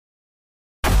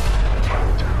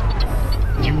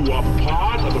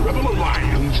part of the Rebel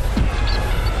Alliance.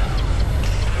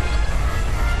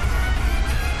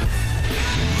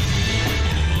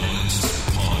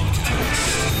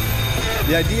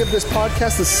 The idea of this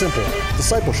podcast is simple: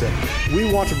 discipleship.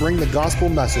 We want to bring the gospel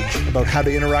message about how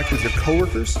to interact with your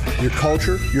coworkers, your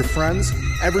culture, your friends,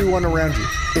 everyone around you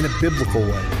in a biblical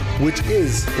way, which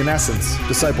is, in essence,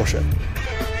 discipleship.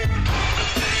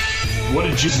 What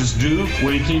did Jesus do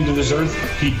when he came to this earth?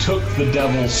 He took the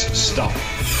devil's stuff.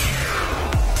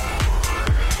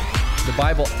 The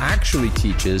Bible actually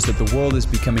teaches that the world is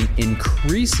becoming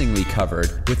increasingly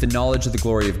covered with the knowledge of the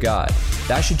glory of God.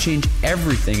 That should change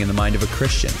everything in the mind of a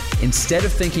Christian. Instead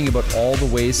of thinking about all the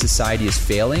ways society is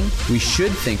failing, we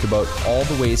should think about all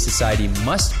the ways society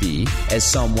must be, as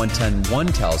Psalm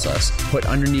 110:1 tells us, put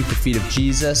underneath the feet of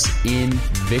Jesus in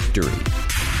victory. The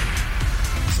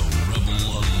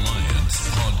Rebel Alliance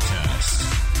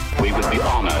Podcast. We would be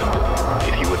honored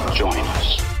if you would join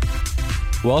us.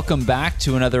 Welcome back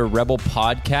to another Rebel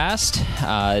podcast.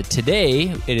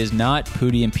 Today, it is not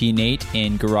Pooty and P. Nate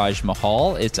in Garage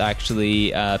Mahal. It's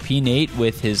actually P. Nate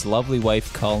with his lovely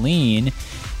wife, Colleen,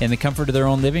 in the comfort of their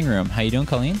own living room. How you doing,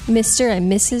 Colleen? Mr.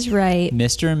 and Mrs. Wright.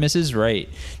 Mr. and Mrs. Wright.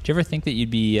 Do you ever think that you'd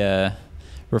be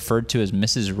referred to as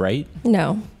Mrs. Wright?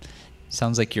 No.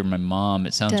 Sounds like you're my mom.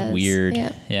 It sounds weird.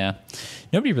 Yeah.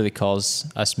 Nobody really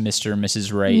calls us Mr. and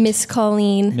Mrs. Wright. Miss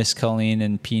Colleen. Miss Colleen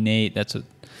and P. Nate.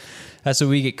 That's what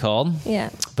we get called. Yeah.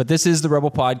 But this is the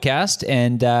Rebel Podcast,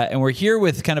 and we're here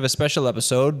with kind of a special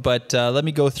episode, but let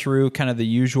me go through kind of the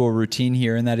usual routine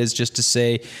here, and that is just to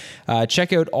say,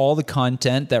 check out all the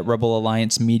content that Rebel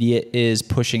Alliance Media is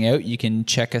pushing out. You can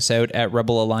check us out at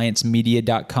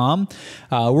rebelalliancemedia.com.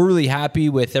 We're really happy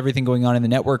with everything going on in the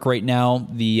network right now.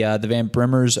 The Van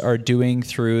Brimmers are doing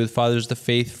through the Fathers of the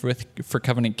Faith for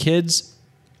Covenant Kids.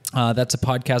 That's a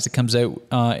podcast that comes out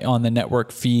on the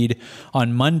network feed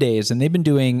on Mondays, and they've been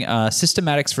doing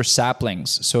systematics for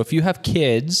saplings. So if you have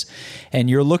kids and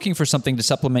you're looking for something to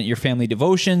supplement your family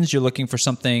devotions, you're looking for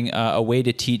something, a way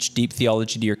to teach deep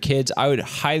theology to your kids, I would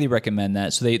highly recommend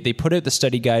that. So they put out the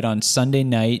study guide on Sunday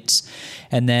nights,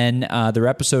 and then their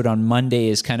episode on Monday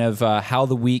is kind of how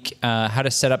to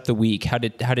set up the week, how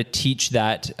to teach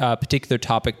that particular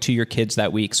topic to your kids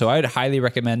that week. So I would highly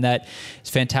recommend that. It's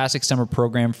a fantastic summer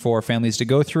program for families to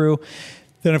go through.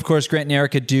 Then, of course, Grant and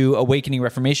Erica do Awakening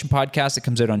Reformation podcast that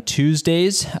comes out on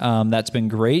Tuesdays. That's been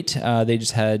great. They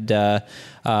just had a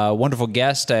wonderful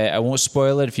guest. I won't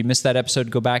spoil it. If you missed that episode,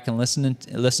 go back and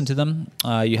listen to them.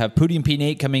 You have Pooty and P.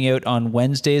 Nate coming out on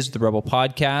Wednesdays with the Rebel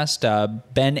Podcast.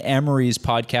 Ben Emery's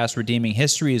podcast, Redeeming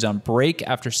History, is on break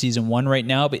after season 1 right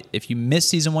now. But if you missed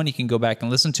season 1, you can go back and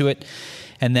listen to it.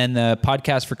 And then the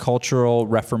podcast for Cultural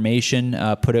Reformation,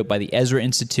 put out by the Ezra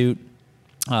Institute,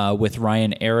 with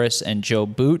Ryan Aris and Joe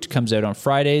Boot, comes out on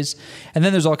Fridays. And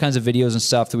then there's all kinds of videos and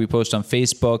stuff that we post on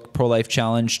Facebook. Pro-Life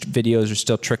Challenge videos are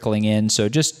still trickling in. So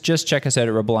just check us out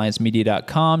at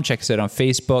rebelalliancemedia.com. Check us out on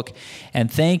Facebook.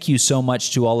 And thank you so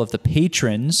much to all of the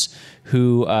patrons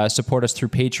who support us through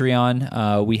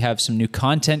Patreon. We have some new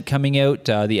content coming out.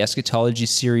 The Eschatology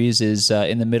series is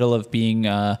in the middle of being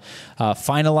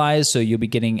finalized, so you'll be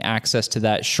getting access to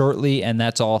that shortly, and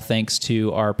that's all thanks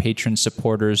to our patron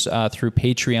supporters through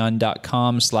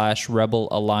patreon.com/Rebel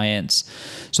Alliance.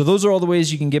 So those are all the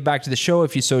ways you can get back to the show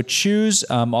if you so choose.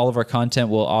 All of our content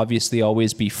will obviously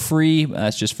always be free.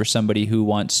 That's just for somebody who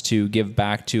wants to give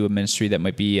back to a ministry that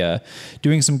might be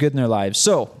doing some good in their lives.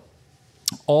 So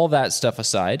all that stuff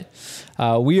aside,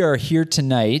 we are here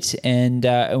tonight, and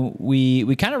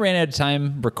we kind of ran out of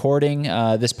time recording.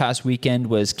 This past weekend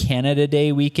was Canada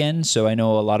Day weekend, so I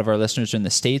know a lot of our listeners are in the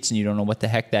States, and you don't know what the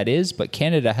heck that is, but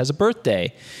Canada has a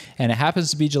birthday, and it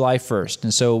happens to be July 1st,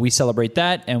 and so we celebrate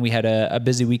that, and we had a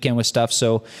busy weekend with stuff,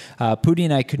 so Pooty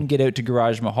and I couldn't get out to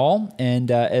Garage Mahal,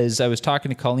 and as I was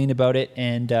talking to Colleen about it,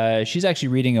 and she's actually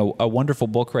reading a wonderful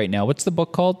book right now. What's the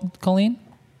book called, Colleen?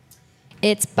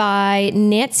 It's by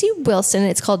Nancy Wilson.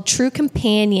 It's called True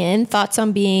Companion, Thoughts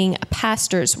on Being a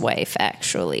Pastor's Wife,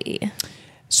 actually.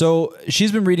 So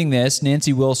she's been reading this.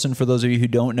 Nancy Wilson, for those of you who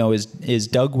don't know, is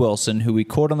Doug Wilson, who we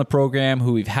quote on the program,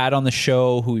 who we've had on the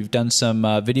show, who we've done some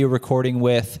video recording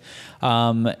with.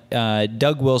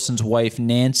 Doug Wilson's wife,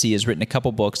 Nancy, has written a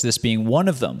couple books, this being one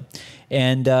of them.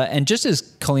 And just as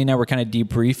Colleen and I were kind of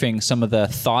debriefing some of the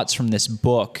thoughts from this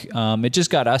book, it just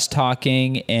got us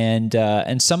talking,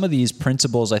 and some of these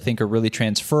principles I think are really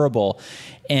transferable.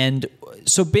 And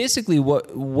so basically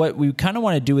what we kind of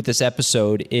want to do with this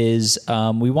episode is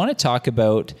we want to talk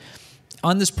about,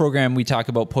 on this program, we talk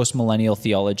about post-millennial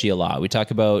theology a lot. We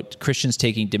talk about Christians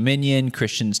taking dominion,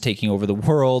 Christians taking over the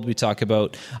world. We talk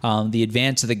about the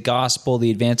advance of the gospel,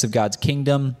 the advance of God's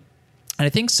kingdom. And I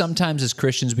think sometimes as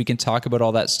Christians, we can talk about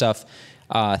all that stuff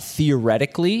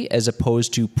theoretically as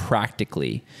opposed to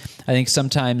practically. I think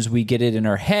sometimes we get it in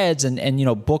our heads, and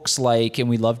books like, and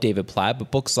we love David Platt,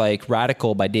 but books like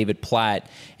Radical by David Platt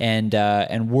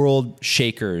and World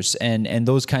Shakers and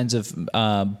those kinds of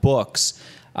books.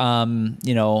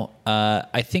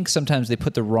 I think sometimes they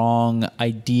put the wrong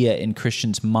idea in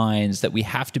Christians' minds that we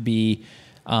have to be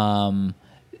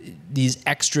these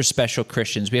extra special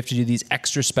Christians. We have to do these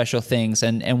extra special things.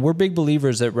 And we're big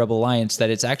believers at Rebel Alliance that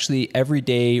it's actually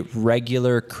everyday,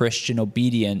 regular Christian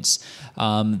obedience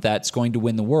that's going to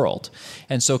win the world.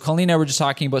 And so Colleen and I were just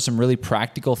talking about some really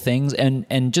practical things.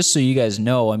 And just so you guys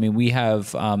know, I mean, we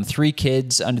have 3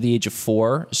 kids under the age of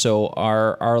 4. So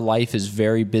our life is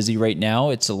very busy right now.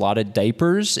 It's a lot of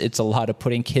diapers. It's a lot of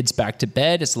putting kids back to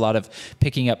bed. It's a lot of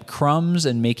picking up crumbs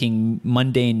and making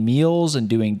mundane meals and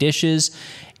doing dishes.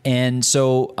 And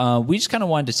so we just kind of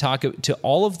wanted to talk to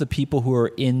all of the people who are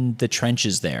in the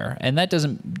trenches there. And that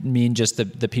doesn't mean just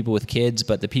the people with kids,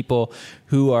 but the people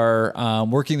who are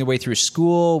working their way through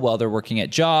school while they're working at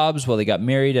jobs, while they got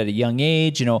married at a young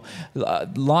age,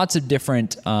 lots of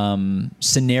different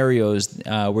scenarios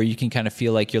where you can kind of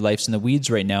feel like your life's in the weeds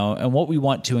right now. And what we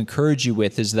want to encourage you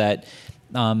with is that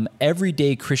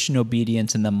everyday Christian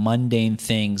obedience and the mundane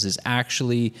things is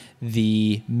actually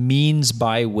the means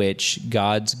by which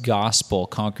God's gospel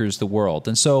conquers the world.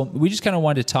 And so we just kind of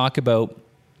wanted to talk about,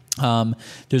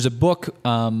 there's a book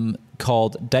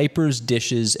called Diapers,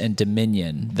 Dishes, and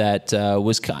Dominion that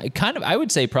was kind of, I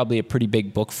would say, probably a pretty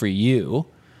big book for you.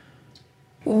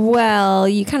 Well,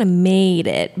 you kind of made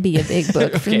it be a big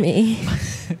book for me.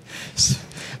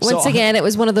 Once again, it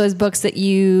was one of those books that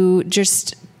you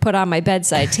just put on my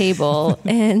bedside table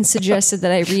and suggested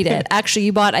that I read it. Actually,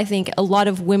 you bought, I think, a lot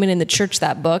of women in the church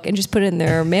that book and just put it in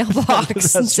their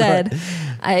mailbox and said,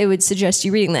 I would suggest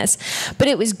you reading this. But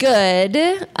it was good.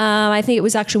 I think it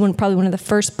was actually probably one of the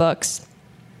first books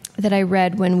that I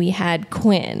read when we had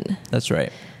Quinn. That's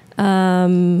right.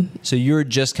 So you're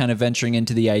just kind of venturing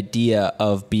into the idea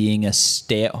of being a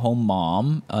stay-at-home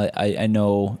mom. I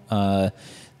know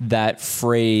that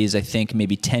phrase, I think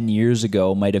maybe 10 years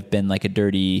ago, might have been like a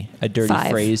dirty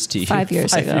phrase to you. 5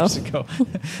 years ago. 5 years ago.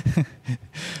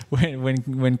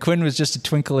 when Quinn was just a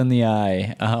twinkle in the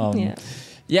eye.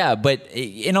 Yeah, but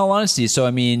in all honesty, so I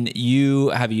mean, you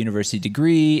have a university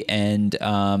degree and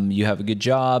you have a good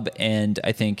job, and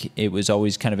I think it was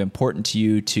always kind of important to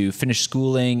you to finish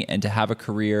schooling and to have a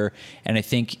career. And I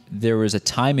think there was a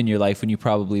time in your life when you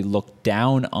probably looked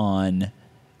down on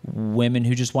women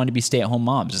who just wanted to be stay-at-home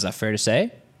moms. Is that fair to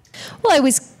say? Well, I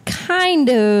was kind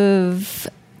of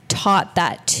taught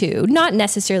that too, not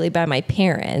necessarily by my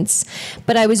parents,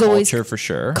 but I was always culture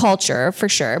for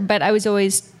sure. But I was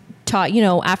always taught,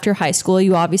 after high school,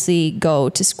 you obviously go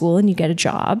to school and you get a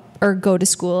job, or go to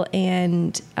school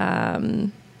and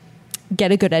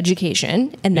get a good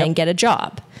education and then get a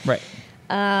job. Right.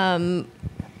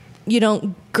 You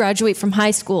don't graduate from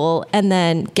high school and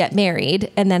then get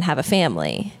married and then have a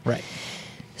family. Right.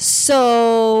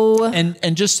 So...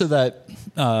 And just so that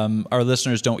our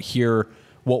listeners don't hear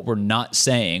what we're not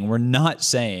saying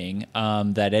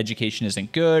that education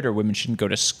isn't good, or women shouldn't go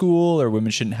to school, or women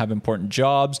shouldn't have important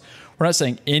jobs. We're not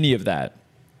saying any of that.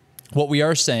 What we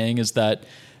are saying is that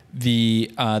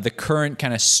the current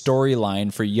kind of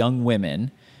storyline for young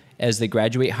women as they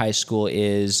graduate high school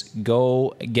is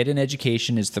go get an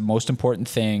education is the most important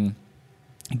thing.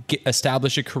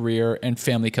 Establish a career, and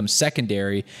family comes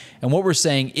secondary. And what we're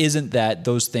saying isn't that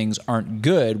those things aren't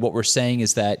good. What we're saying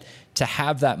is that to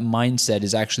have that mindset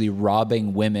is actually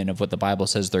robbing women of what the Bible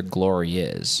says their glory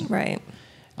is. Right.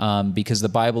 Because the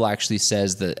Bible actually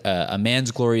says that a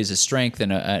man's glory is his strength,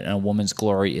 and a woman's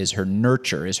glory is her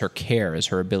nurture, is her care, is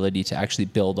her ability to actually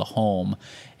build a home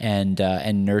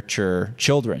and nurture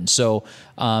children. So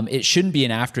it shouldn't be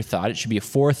an afterthought; it should be a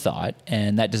forethought.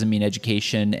 And that doesn't mean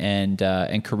education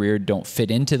and career don't fit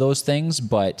into those things.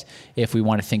 But if we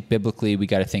want to think biblically, we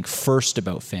got to think first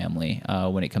about family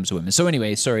when it comes to women. So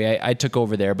anyway, sorry, I took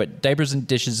over there. But Diapers and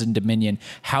Dishes and Dominion,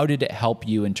 how did it help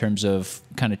you in terms of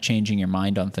kind of changing your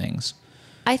mind on things?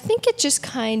 I think it just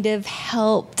kind of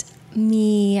helped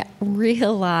me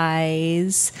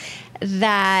realize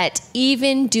that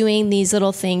even doing these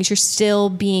little things, you're still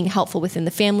being helpful within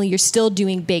the family. You're still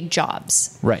doing big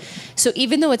jobs. Right. So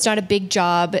even though it's not a big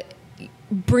job,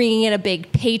 bringing in a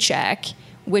big paycheck,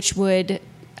 which would,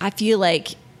 I feel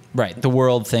like... Right. The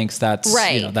world thinks that's,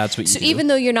 right. That's what you do. So even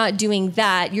though you're not doing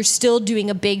that, you're still doing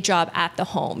a big job at the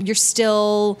home. You're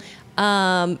still,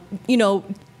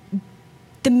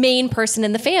 the main person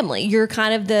in the family. You're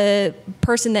kind of the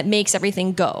person that makes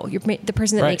everything go. You're the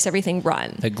person that makes everything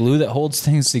run. The glue that holds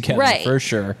things together, for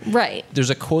sure. Right. There's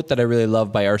a quote that I really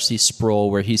love by R.C. Sproul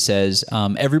where he says,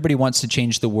 everybody wants to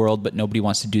change the world, but nobody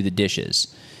wants to do the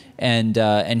dishes. And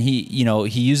he,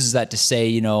 he uses that to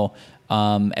say,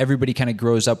 everybody kind of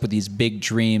grows up with these big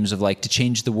dreams of like, to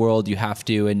change the world, you have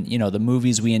to, and, the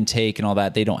movies we intake and all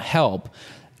that, they don't help.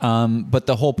 But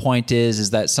the whole point is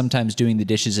that sometimes doing the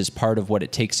dishes is part of what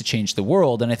it takes to change the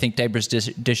world. And I think Diapers,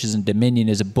 Dishes, and Dominion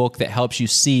is a book that helps you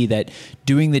see that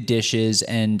doing the dishes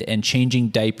and changing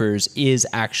diapers is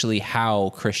actually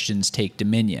how Christians take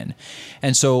dominion.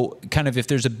 And so kind of if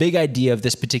there's a big idea of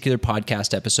this particular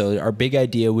podcast episode, our big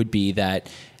idea would be that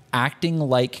acting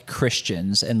like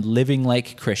Christians and living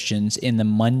like Christians in the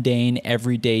mundane,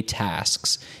 everyday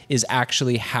tasks is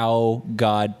actually how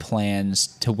God plans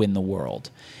to win the world.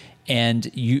 And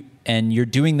you're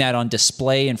doing that on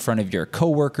display in front of your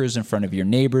coworkers, in front of your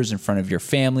neighbors, in front of your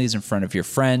families, in front of your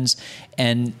friends,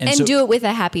 and so, do it with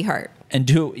a happy heart. And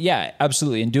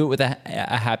absolutely, and do it with a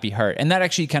happy heart. And that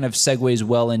actually kind of segues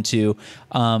well into,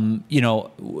 one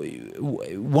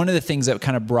of the things that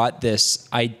kind of brought this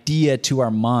idea to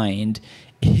our mind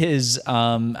is,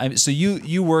 so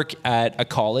you work at a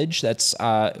college that's,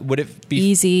 would it be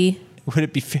easy? Would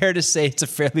it be fair to say it's a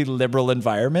fairly liberal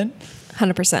environment?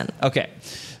 100%. Okay.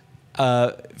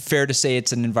 Fair to say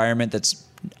it's an environment that's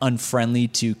unfriendly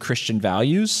to Christian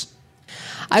values?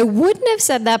 I wouldn't have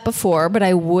said that before, but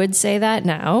I would say that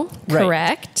now. Right.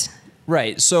 Correct.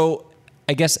 Right. So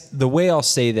I guess the way I'll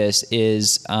say this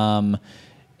is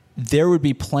there would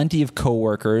be plenty of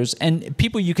coworkers and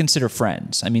people you consider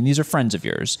friends. I mean, these are friends of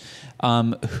yours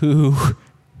who...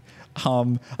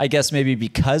 I guess maybe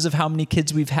because of how many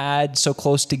kids we've had so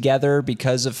close together,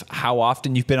 because of how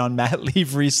often you've been on mat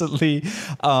leave recently,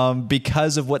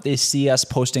 because of what they see us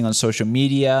posting on social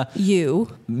media.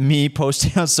 Me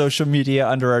posting on social media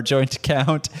under our joint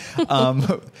account.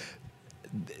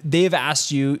 They've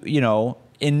asked you,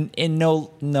 in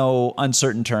no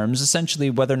uncertain terms, essentially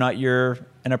whether or not you're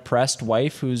an oppressed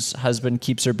wife whose husband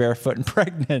keeps her barefoot and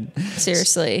pregnant.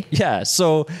 Seriously. Yeah.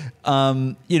 So,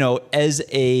 as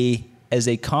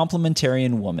a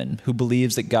complementarian woman who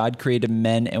believes that God created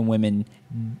men and women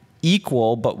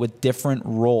equal, but with different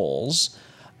roles,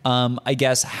 I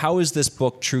guess, how has this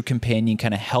book, True Companion,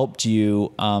 kind of helped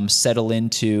you settle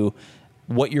into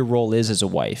what your role is as a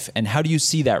wife, and how do you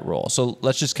see that role? So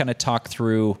let's just kind of talk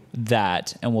through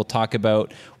that, and we'll talk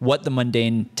about what the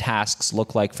mundane tasks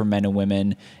look like for men and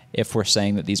women if we're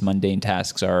saying that these mundane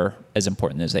tasks are as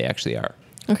important as they actually are.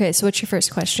 Okay, so what's your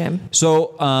first question?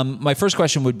 So my first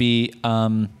question would be,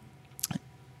 do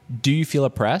you feel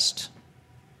oppressed?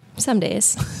 Some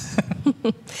days.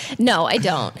 No, I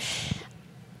don't.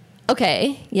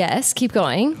 Okay, yes, keep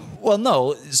going. Well,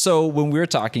 no. So when we were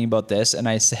talking about this and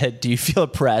I said, do you feel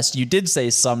oppressed? You did say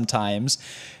sometimes,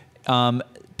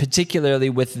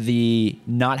 particularly with the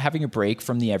not having a break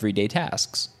from the everyday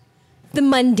tasks. The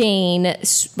mundane,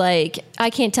 like, I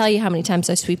can't tell you how many times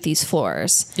I sweep these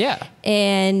floors. Yeah.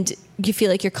 And you feel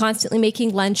like you're constantly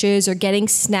making lunches or getting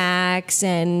snacks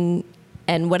and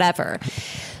whatever.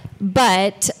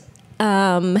 But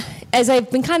as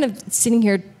I've been kind of sitting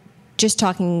here just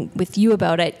talking with you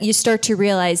about it, you start to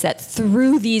realize that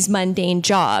through these mundane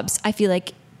jobs, I feel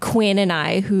like Quinn and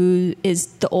I, who is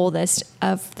the oldest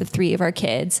of the three of our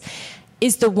kids,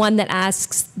 is the one that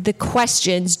asks the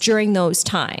questions during those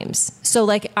times. So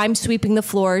like I'm sweeping the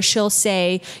floor, she'll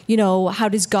say, how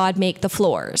does God make the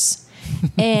floors?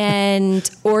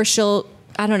 Or she'll,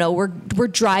 I don't know, we're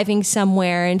driving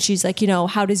somewhere and she's like,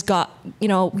 how does God, we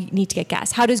need to get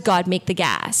gas. How does God make the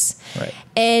gas? Right.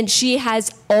 And she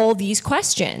has all these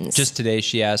questions. Just today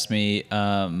she asked me,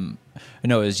 no,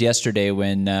 it was yesterday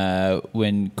when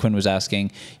Quinn was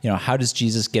asking, how does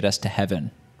Jesus get us to heaven?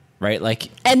 Right,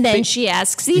 and then she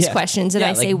asks these questions, and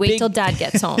I say, "Wait till Dad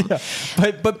gets home."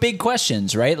 But big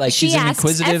questions, right? Like she she's an asks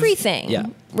inquisitive,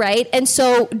 everything, right? And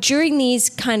so during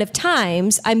these kind of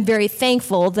times, I'm very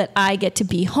thankful that I get to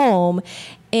be home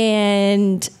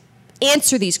and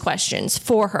answer these questions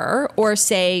for her, or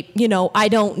say, I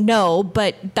don't know,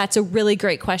 but that's a really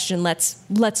great question. Let's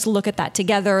look at that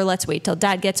together. Let's wait till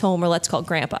Dad gets home, or let's call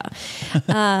Grandpa.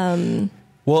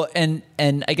 Well, and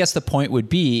I guess the point would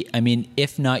be, I mean,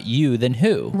 if not you, then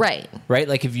who? Right. Right?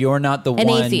 Like if you're not the an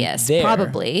one atheist, there,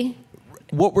 probably.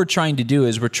 What we're trying to do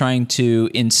is we're trying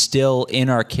to instill in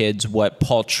our kids what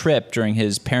Paul Tripp during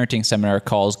his parenting seminar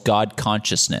calls God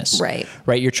consciousness. Right.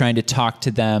 Right? You're trying to talk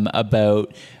to them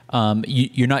about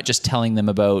you're not just telling them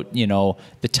about,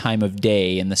 the time of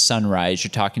day and the sunrise.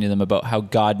 You're talking to them about how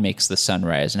God makes the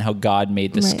sunrise and how God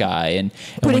made the sky, and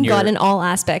putting God in all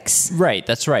aspects. Right.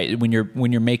 That's right. When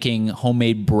you're making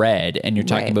homemade bread and you're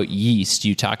talking about yeast,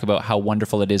 you talk about how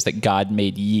wonderful it is that God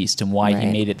made yeast and why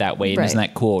he made it that way. And isn't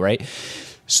that cool? Right.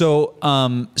 So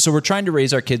we're trying to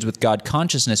raise our kids with God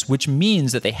consciousness, which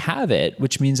means that they have it,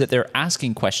 which means that they're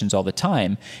asking questions all the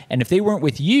time. And if they weren't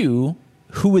with you,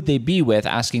 who would they be with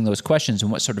asking those questions,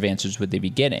 and what sort of answers would they be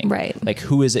getting? Right. Like,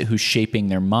 who is it who's shaping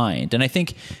their mind? And I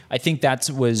think that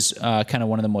was kind of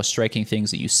one of the most striking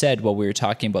things that you said while we were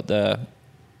talking about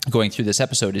going through this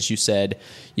episode, is you said,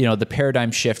 the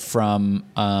paradigm shift from,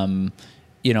 I'm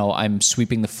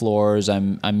sweeping the floors,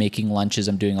 I'm making lunches,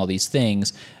 I'm doing all these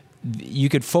things. You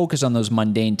could focus on those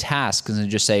mundane tasks and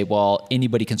just say, well,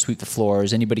 anybody can sweep the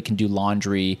floors, anybody can do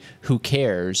laundry, who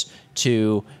cares?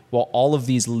 To, well, all of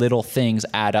these little things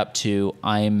add up to,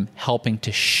 I'm helping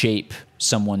to shape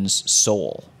someone's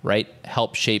soul, right?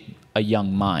 Help shape a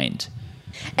young mind.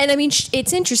 And I mean,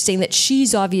 it's interesting that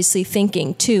she's obviously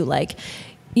thinking too, like,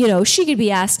 she could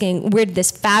be asking, where did this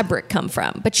fabric come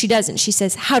from? But she doesn't. She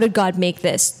says, how did God make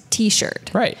this t-shirt?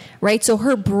 Right. Right. So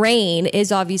her brain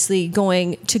is obviously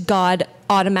going to God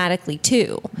automatically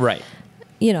too. Right.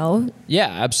 Yeah,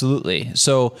 absolutely.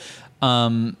 So,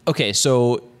 okay.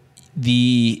 So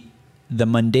the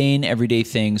mundane everyday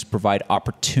things provide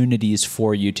opportunities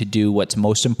for you to do what's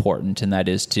most important, and that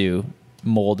is to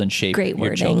mold and shape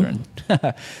your children.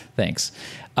 Thanks.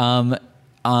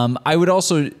 I would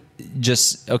also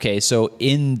so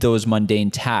in those mundane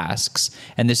tasks,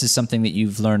 and this is something that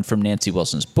you've learned from Nancy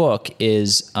Wilson's book,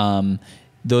 is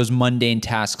those mundane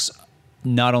tasks,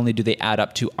 not only do they add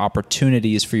up to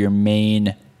opportunities for your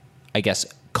main, I guess,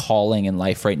 calling in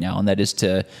life right now, and that is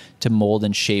to mold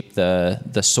and shape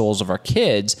the souls of our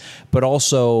kids, but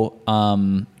also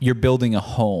you're building a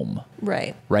home.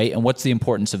 Right. Right? And what's the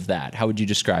importance of that? How would you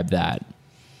describe that?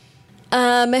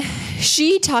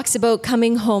 She talks about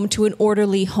coming home to an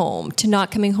orderly home, to not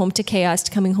coming home to chaos,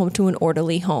 to coming home to an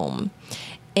orderly home.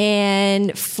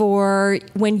 And for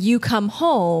when you come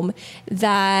home,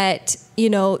 that,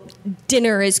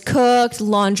 dinner is cooked,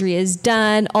 laundry is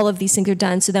done, all of these things are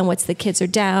done. So then once the kids are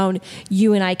down,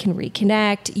 you and I can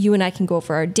reconnect, you and I can go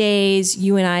for our days,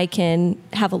 you and I can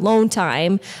have alone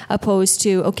time, opposed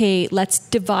to, okay, let's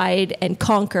divide and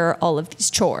conquer all of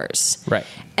these chores. Right.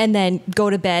 And then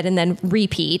go to bed and then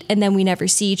repeat. And then we never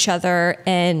see each other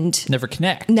and never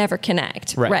connect.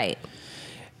 Right.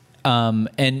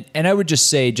 And I would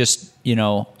just say, so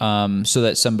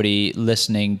that somebody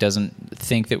listening doesn't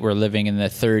think that we're living in the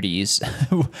 30s.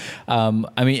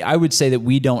 I would say that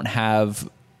we don't have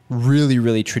really,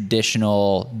 really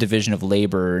traditional division of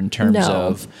labor in terms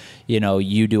of,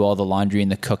 you do all the laundry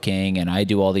and the cooking and I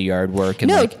do all the yard work.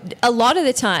 And a lot of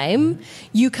the time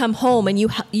you come home and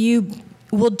you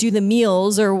will do the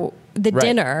meals or the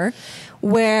dinner,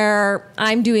 where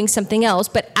I'm doing something else,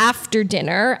 but after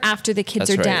dinner, after the kids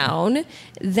are down,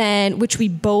 then, which we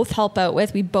both help out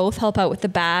with. We both help out with the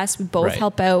baths. We both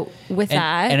help out with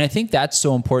that. And I think that's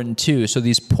so important too. So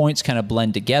these points kind of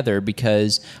blend together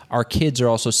because our kids are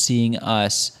also seeing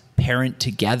us parent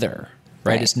together.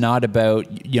 Right? It's not about,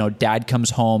 dad comes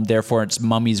home, therefore it's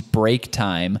mommy's break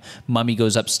time. Mommy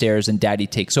goes upstairs and daddy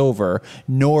takes over.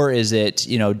 Nor is it,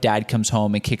 dad comes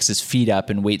home and kicks his feet up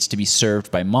and waits to be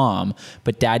served by mom.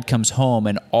 But dad comes home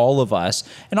and all of us,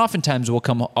 and oftentimes I'll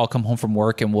come home from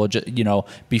work and we'll just,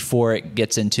 before it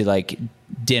gets into like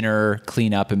dinner,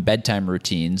 cleanup, and bedtime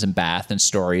routines and bath and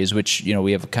stories, which,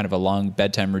 we have kind of a long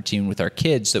bedtime routine with our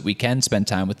kids so that we can spend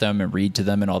time with them and read to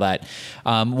them and all that.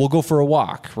 We'll go for a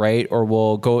walk, right? Or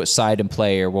we'll go outside and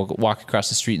play, or we'll walk across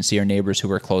the street and see our neighbors who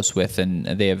we're close with, and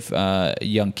they have a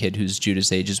young kid who's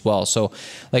Judah's age as well. So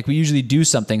like we usually do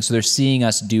something, so they're seeing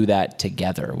us do that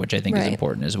together, which I think is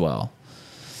important as well.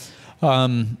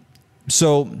 What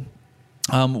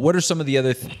are some of the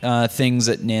other things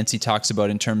that Nancy talks about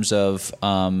in terms of,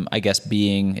 I guess,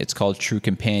 being, it's called true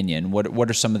companion? What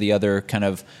are some of the other kind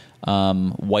of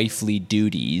wifely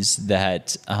duties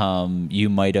that you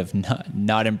might have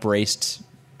not embraced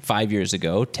 5 years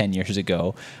ago, 10 years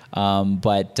ago,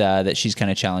 but that she's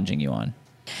kind of challenging you on?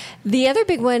 The other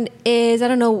big one is, I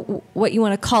don't know what you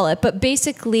want to call it, but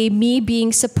basically me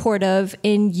being supportive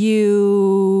in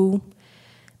you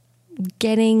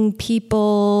getting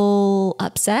people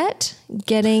upset,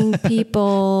 getting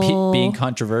people being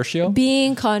controversial,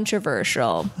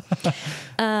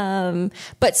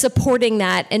 but supporting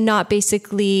that and not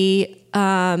basically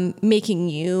making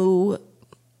you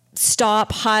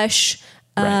stop, hush,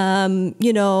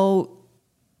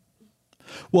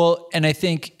 Well, and I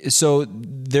think, so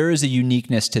there is a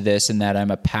uniqueness to this in that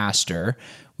I'm a pastor,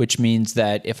 which means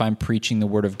that if I'm preaching the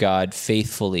word of God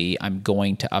faithfully, I'm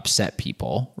going to upset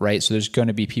people, right? So there's going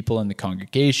to be people in the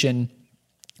congregation,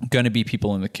 going to be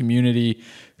people in the community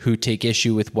who take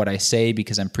issue with what I say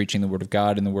because I'm preaching the word of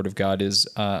God, and the word of God is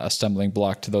a stumbling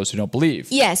block to those who don't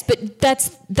believe. Yes, but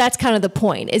that's kind of the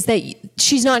point, is that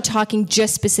she's not talking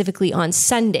just specifically on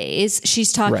Sundays.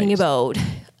 She's talking about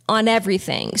on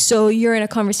everything. So you're in a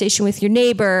conversation with your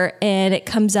neighbor and it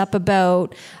comes up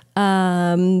about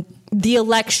the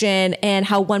election and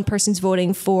how one person's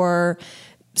voting for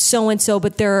so-and-so,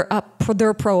 but they're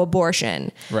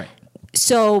pro-abortion. Right.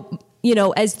 So,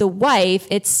 as the wife,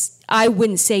 I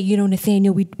wouldn't say,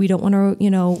 Nathaniel, we don't want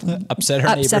to,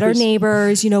 upset our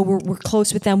neighbors. We're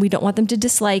close with them. We don't want them to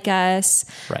dislike us.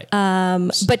 Right.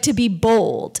 But to be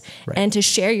bold and to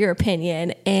share your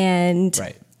opinion, and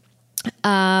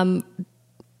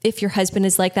if your husband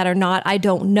is like that or not, I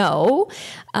don't know.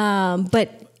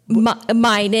 But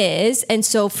mine is. And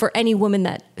so for any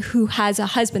woman who has a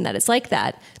husband that is like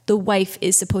that, the wife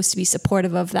is supposed to be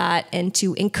supportive of that and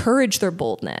to encourage their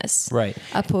boldness. Right.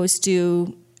 Opposed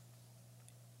to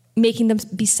making them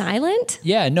be silent.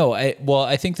 Yeah, no.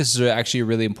 I think this is actually a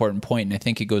really important point, and I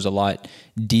think it goes a lot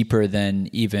deeper than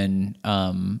even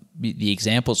the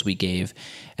examples we gave.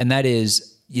 And that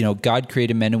is, God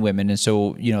created men and women. And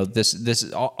so, this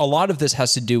a lot of this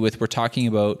has to do with, we're talking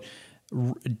about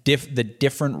the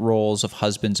different roles of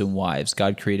husbands and wives.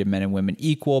 God created men and women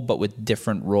equal, but with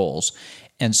different roles.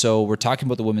 And so we're talking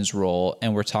about the woman's role,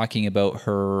 and we're talking about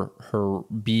her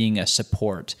being a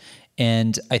support.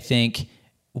 And I think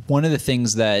one of the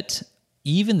things that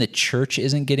even the church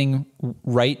isn't getting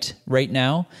right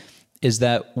now is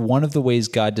that one of the ways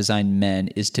God designed men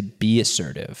is to be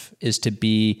assertive, is to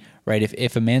be, right,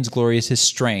 if a man's glory is his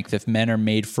strength, if men are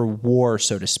made for war,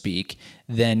 so to speak,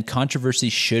 then controversy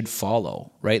should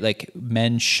follow, right? Like,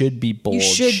 men should be bold,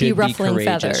 should be courageous,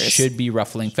 feathers. Should be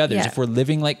ruffling feathers. Yeah. If we're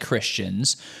living like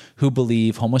Christians who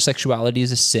believe homosexuality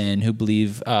is a sin, who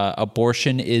believe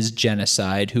abortion is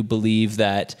genocide, who believe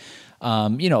that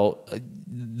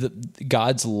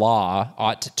God's law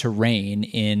ought to reign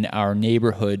in our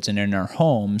neighborhoods and in our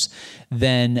homes,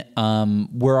 then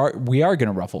we are going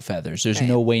to ruffle feathers. There's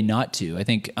no way not to. I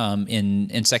think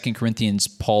in 2 Corinthians,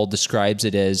 Paul describes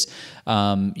it as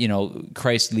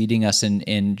Christ leading us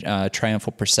in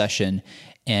triumphal procession,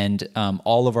 and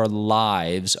all of our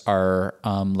lives are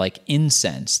like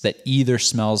incense that either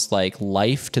smells like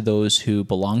life to those who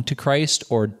belong to Christ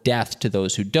or death to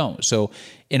those who don't. So,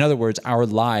 in other words, our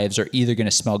lives are either going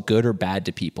to smell good or bad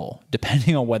to people,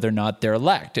 depending on whether or not they're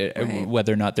elect,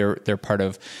 whether or not they're part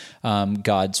of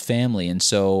God's family. And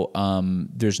so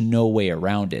there's no way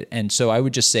around it. And so I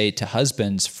would just say to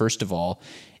husbands, first of all,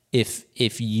 if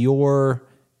your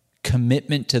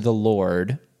commitment to the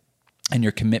Lord and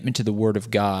your commitment to the Word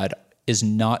of God is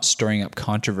not stirring up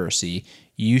controversy,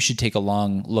 you should take a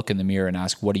long look in the mirror and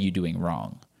ask, what are you doing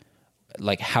wrong?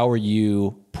 Like, how are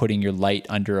you putting your light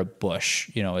under a bush,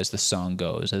 as the song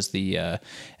goes, as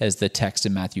the text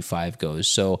in Matthew 5 goes.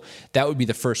 So that would be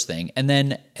the first thing. And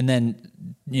then,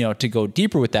 to go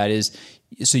deeper with that is,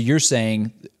 so you're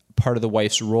saying part of the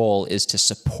wife's role is to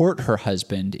support her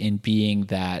husband in being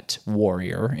that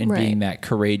warrior, in being that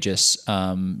courageous,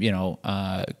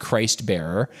 Christ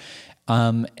bearer.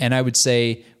 And I would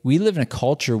say we live in a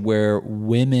culture where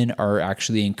women are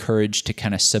actually encouraged to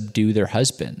kind of subdue their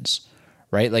husbands,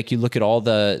 right? Like, you look at all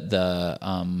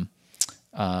the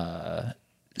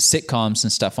sitcoms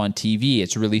and stuff on TV,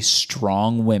 it's really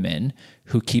strong women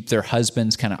who keep their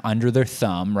husbands kind of under their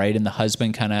thumb, right? And the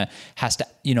husband kind of has to,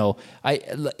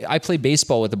 I play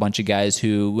baseball with a bunch of guys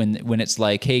who, when it's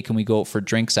like, hey, can we go out for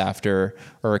drinks after,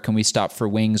 or can we stop for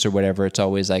wings or whatever? It's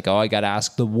always like, oh, I got to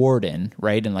ask the warden,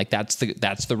 right? And like, that's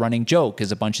the running joke,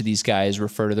 is a bunch of these guys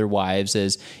refer to their wives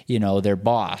as, their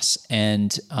boss.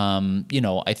 And,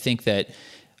 I think that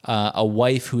a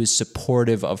wife who is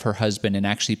supportive of her husband and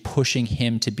actually pushing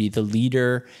him to be the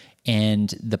leader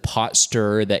and the pot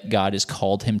stirrer that God has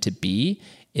called him to be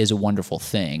is a wonderful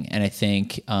thing. And I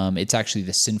think it's actually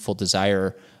the sinful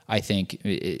desire. I think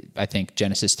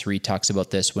Genesis 3 talks about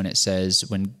this when it says,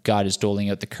 when God is doling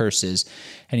out the curses,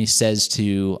 and he says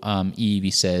to Eve,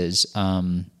 he says,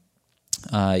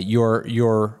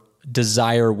 your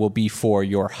desire will be for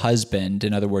your husband.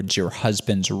 In other words, your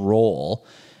husband's role.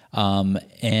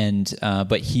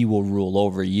 But he will rule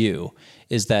over you.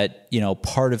 Is that,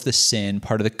 part of the sin,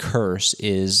 part of the curse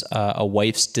is a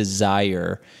wife's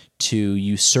desire to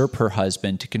usurp her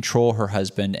husband, to control her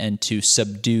husband, and to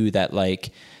subdue that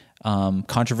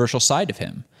controversial side of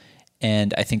him.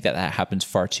 And I think that happens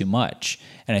far too much.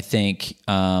 And I think,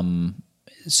 when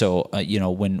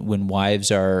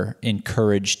wives are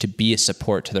encouraged to be a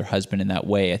support to their husband in that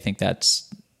way, I think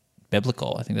that's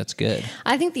biblical. I think that's good.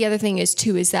 I think the other thing is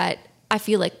that I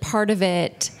feel like part of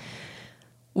it,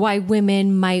 why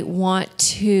women might want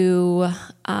to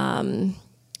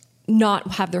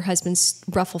not have their husbands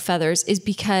ruffle feathers is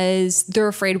because they're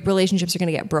afraid relationships are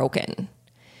going to get broken.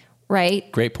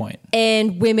 Right? Great point.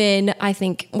 And women, I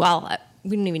think, well,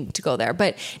 we don't even need to go there,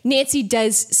 but Nancy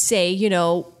does say,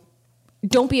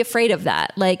 don't be afraid of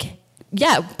that. Like,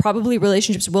 yeah, probably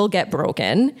relationships will get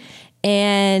broken,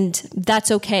 and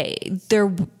that's okay.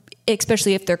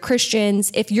 Especially if they're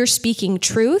Christians, if you're speaking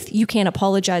truth, you can't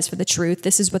apologize for the truth.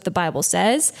 This is what the Bible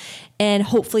says. And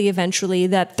hopefully eventually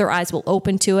that their eyes will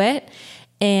open to it.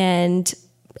 And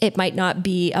it might not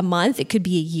be a month. It could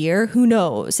be a year. Who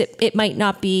knows? It might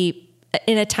not be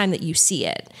in a time that you see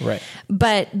it. Right.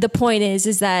 But the point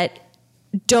is that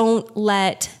don't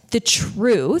let the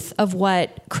truth of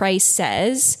what Christ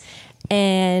says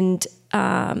and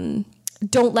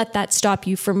don't let that stop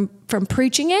you from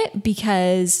preaching it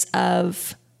because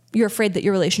of you're afraid that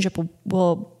your relationship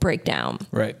will break down.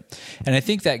 Right. And I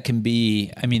think that can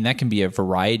be a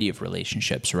variety of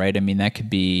relationships, right? I mean, that could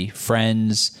be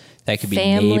friends, that could be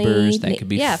family, neighbors, that could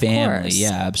be family.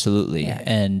 Yeah, absolutely. Yeah.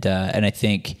 And I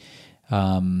think,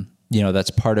 that's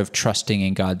part of trusting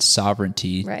in God's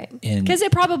sovereignty. Right. Because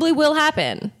it probably will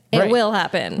happen. It will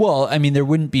happen. Well, I mean, there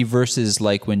wouldn't be verses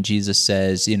like when Jesus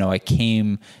says, I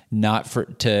came not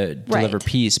to deliver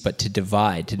peace, but to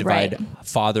divide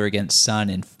father against son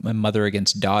and mother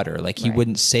against daughter. Like he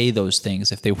wouldn't say those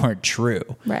things if they weren't true.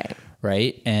 Right.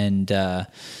 Right. And no,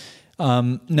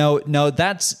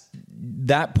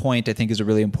 that point I think is a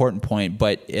really important point,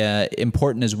 but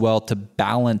important as well to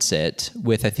balance it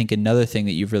with, I think, another thing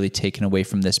that you've really taken away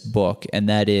from this book, and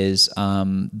that is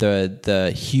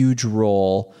the huge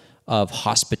role of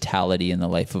hospitality in the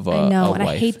life of a wife.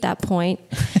 I hate that point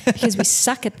because we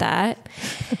suck at that.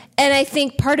 And I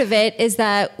think part of it is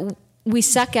that we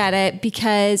suck at it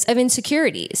because of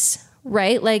insecurities,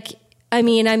 right? Like, I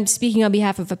mean, I'm speaking on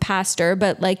behalf of a pastor,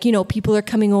 but people are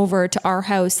coming over to our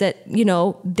house that,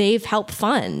 they've helped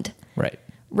fund. Right.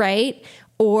 Right.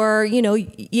 Or,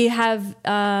 you have,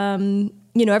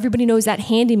 everybody knows that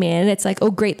handyman. It's like,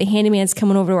 oh, great. The handyman's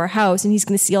coming over to our house and he's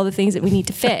going to see all the things that we need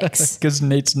to fix. Because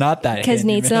Nate's not that.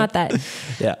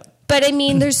 Yeah. But I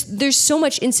mean, there's so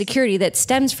much insecurity that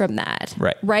stems from that.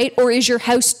 Right. Right. Or is your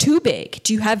house too big?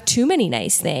 Do you have too many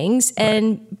nice things?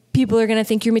 And people are going to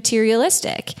think you're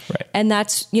materialistic. Right. And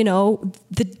that's,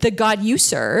 the God you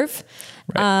serve.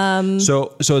 Right.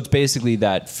 So it's basically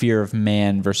that fear of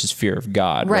man versus fear of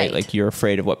God, right? Like you're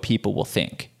afraid of what people will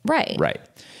think. Right. Right.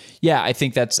 Yeah, I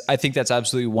think that's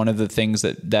absolutely one of the things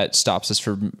that stops us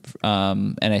from,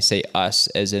 and I say us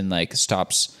as in like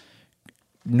stops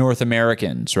North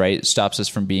Americans, right? Stops us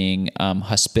from being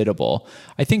hospitable.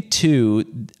 I think too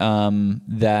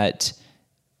that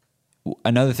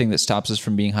another thing that stops us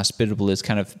from being hospitable is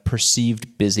kind of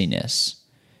perceived busyness,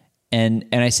 and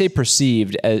I say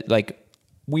perceived as like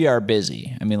we are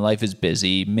busy. I mean, life is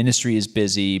busy. Ministry is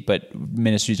busy, but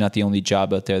ministry is not the only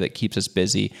job out there that keeps us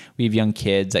busy. We have young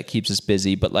kids that keeps us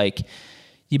busy, but like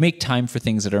you make time for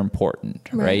things that are important,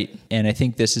 right? And I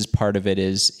think this is part of it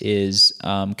is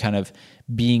kind of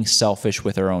being selfish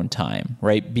with our own time,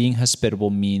 right? Being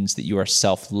hospitable means that you are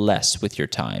selfless with your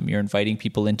time. You're inviting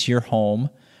people into your home,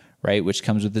 right? Which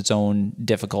comes with its own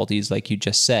difficulties, like you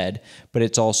just said, but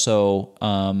it's also,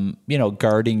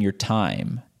 guarding your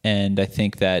time. And I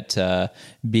think that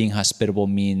being hospitable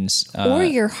means... or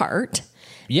your heart.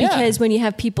 Yeah. Because when you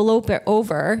have people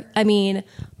over, I mean,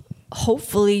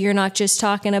 hopefully you're not just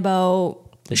talking about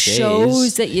the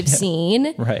shows that you've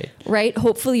seen. Right. Right?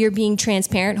 Hopefully you're being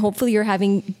transparent. Hopefully you're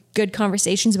having good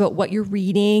conversations about what you're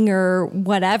reading or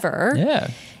whatever. Yeah.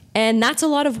 And that's a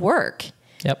lot of work.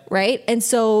 Yep. Right? And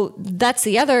so that's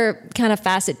the other kind of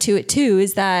facet to it too,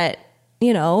 is that,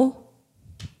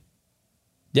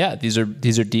 yeah, these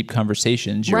are deep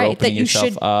conversations. You're opening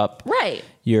yourself up. Right.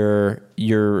 You're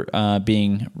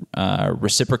being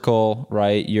reciprocal,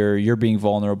 right? You're being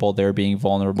vulnerable. They're being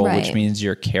vulnerable, which means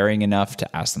you're caring enough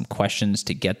to ask them questions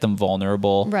to get them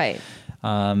vulnerable. Right.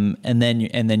 And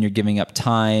then you're giving up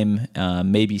time,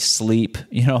 maybe sleep.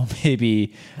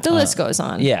 Maybe the list goes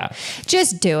on. Yeah.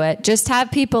 Just do it. Just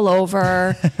have people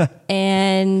over.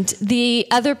 And the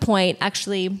other point,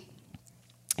 actually,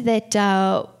 that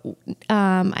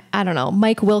I don't know,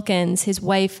 Mike Wilkins, his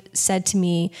wife, said to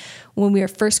me when we were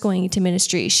first going into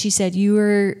ministry, she said,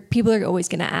 people are always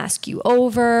going to ask you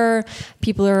over.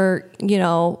 People are,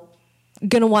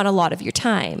 going to want a lot of your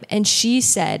time. And she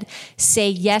said, say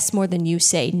yes more than you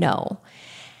say no.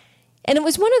 And it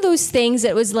was one of those things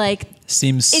that was like,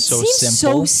 seems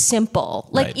so simple.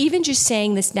 Like Right. even just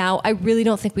saying this now, I really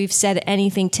don't think we've said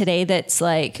anything today that's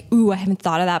like, ooh, I haven't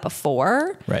thought of that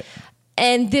before. Right.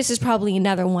 And this is probably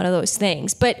another one of those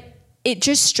things. But it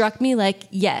just struck me like,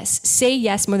 yes, say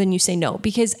yes more than you say no.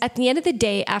 Because at the end of the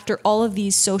day, after all of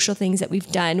these social things that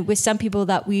we've done with some people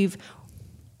that we've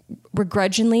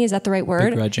begrudgingly, is that the right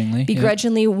word?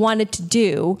 Begrudgingly wanted to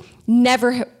do,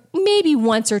 never, maybe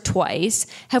once or twice,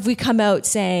 have we come out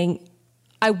saying,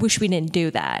 I wish we didn't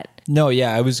do that. No,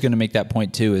 yeah, I was going to make that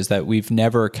point too, is that we've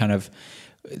never kind of...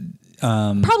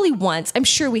 Probably once. I'm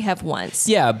sure we have once.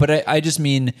 Yeah, but I just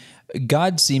mean...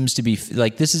 God seems to be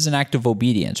like, this is an act of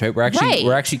obedience, right?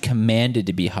 We're actually commanded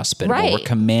to be hospitable. Right. We're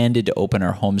commanded to open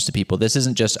our homes to people. This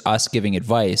isn't just us giving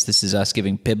advice. This is us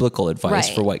giving biblical advice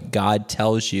Right. for what God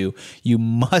tells you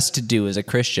must do as a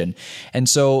Christian. And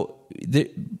so,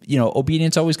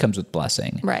 obedience always comes with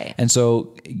blessing. Right. And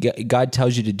so God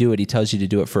tells you to do it. He tells you to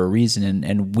do it for a reason.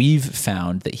 And we've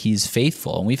found that he's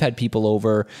faithful. And we've had people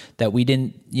over that we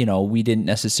didn't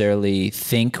necessarily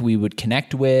think we would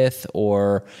connect with,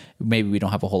 or maybe we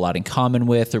don't have a whole lot in common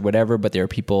with or whatever, but there are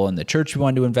people in the church we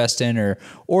wanted to invest in,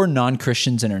 or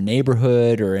non-Christians in our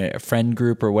neighborhood or a friend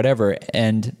group or whatever.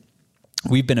 And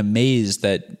we've been amazed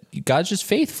that God's just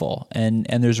faithful, and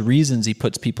there's reasons he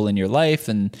puts people in your life,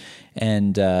 and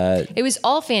it was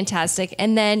all fantastic.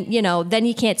 And then, then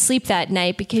you can't sleep that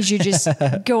night because you're just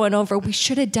going over, we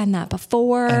should have done that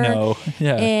before. I know.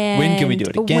 Yeah. And when can we do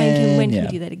it again? When can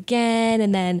we do that again?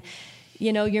 And then,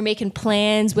 you're making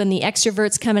plans when the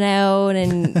extrovert's coming out,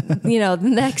 and, the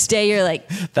next day you're like...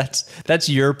 That's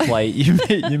your plight.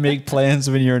 You make plans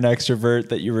when you're an extrovert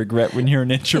that you regret when you're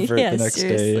an introvert the next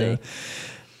seriously. day.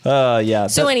 Yeah.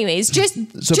 So anyways, just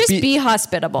be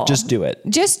hospitable. Just do it.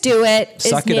 Just do it.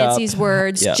 Suck is it up. Nancy's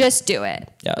words. Yeah. Just do it.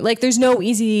 Yeah. Like there's no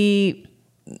easy,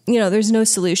 there's no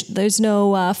solution. There's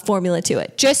no formula to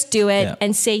it. Just do it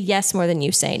and say yes more than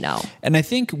you say no. And I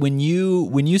think when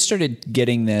you started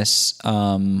getting this,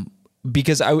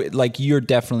 because you're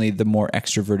definitely the more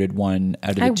extroverted one out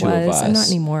of the two of us. I'm not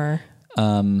anymore.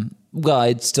 Well,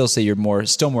 I'd still say you're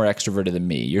still more extroverted than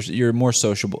me. You're more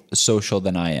social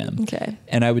than I am. Okay.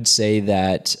 And I would say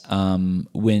that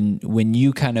when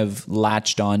you kind of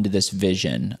latched onto this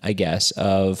vision, I guess,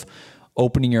 of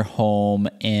opening your home,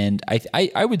 and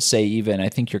I would say even, I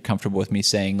think you're comfortable with me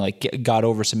saying, like, got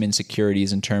over some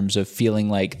insecurities in terms of feeling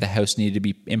like the house needed to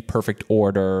be in perfect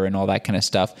order and all that kind of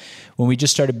stuff. When we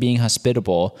just started being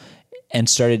hospitable and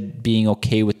started being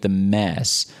okay with the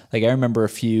mess. Like I remember a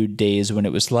few days when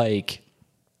it was like,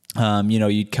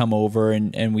 you'd come over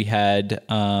and we had,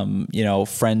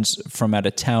 friends from out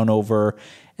of town over,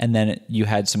 and then you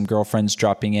had some girlfriends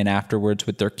dropping in afterwards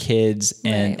with their kids,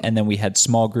 and then we had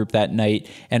small group that night,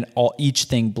 and each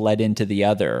thing bled into the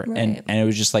other, and it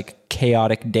was just like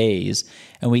chaotic days.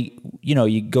 And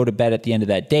you go to bed at the end of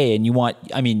that day, and you want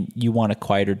a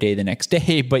quieter day the next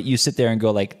day, but you sit there and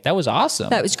go like, that was awesome.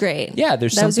 That was great. Yeah,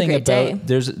 there's something about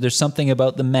there's something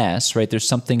about the mess, right? There's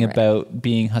something about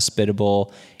being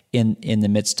hospitable in the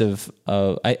midst of.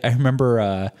 I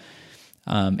remember.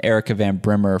 Erica Van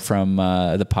Brimmer from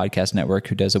the podcast network,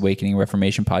 who does Awakening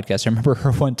Reformation podcast. I remember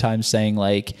her one time saying,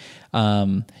 like,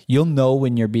 you'll know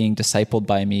when you're being discipled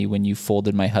by me when you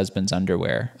folded my husband's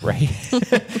underwear, right?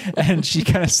 And she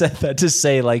kind of said that to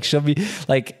say, like, she'll be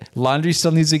like, laundry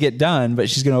still needs to get done, but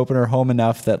she's going to open her home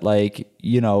enough that, like,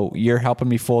 you're helping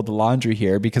me fold the laundry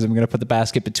here because I'm going to put the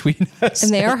basket between us.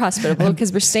 And they are hospitable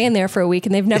because we're staying there for a week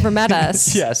and they've never met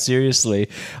us. Yeah, seriously.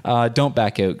 Don't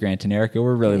back out, Grant and Erica.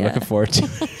 We're really looking forward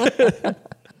to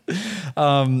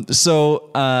it. So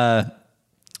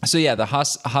yeah, the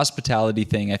hospitality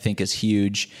thing I think is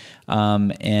huge.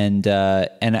 And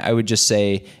I would just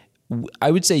say,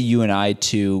 you and I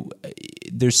too,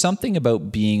 there's something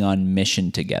about being on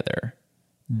mission together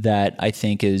that I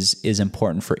think is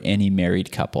important for any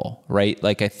married couple, right?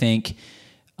 Like I think,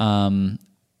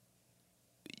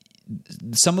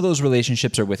 some of those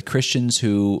relationships are with Christians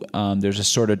who there's a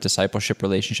sort of discipleship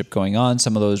relationship going on.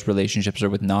 Some of those relationships are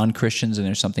with non-Christians, and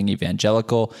there's something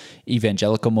evangelical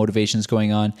motivations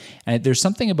going on. And there's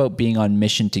something about being on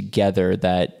mission together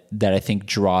that I think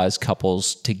draws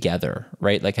couples together,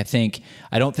 right? Like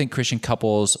I don't think Christian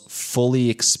couples fully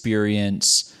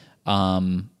experience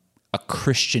a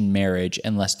Christian marriage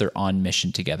unless they're on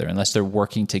mission together, unless they're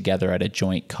working together at a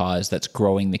joint cause that's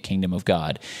growing the kingdom of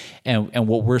God. And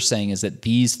what we're saying is that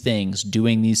these things,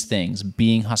 doing these things,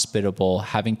 being hospitable,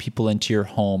 having people into your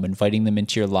home, inviting them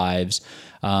into your lives,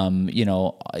 even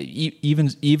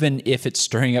if it's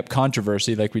stirring up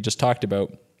controversy, like we just talked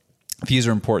about, these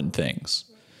are important things.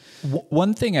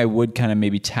 One thing I would kind of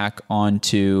maybe tack on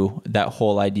to that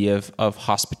whole idea of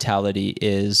hospitality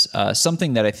is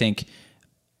something that I think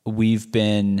we've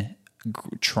been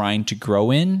trying to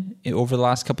grow in over the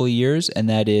last couple of years, and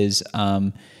that is,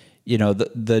 the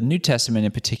New Testament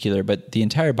in particular, but the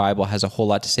entire Bible has a whole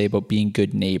lot to say about being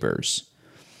good neighbors.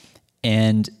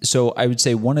 And so I would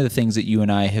say one of the things that you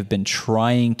and I have been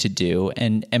trying to do,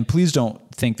 and please don't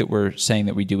think that we're saying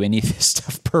that we do any of this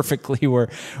stuff perfectly.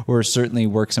 We're certainly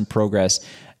works in progress,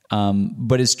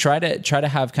 but is try to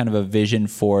have kind of a vision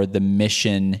for the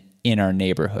mission in our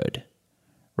neighborhood.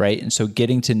 Right. And so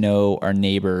getting to know our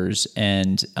neighbors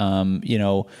and,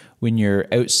 when you're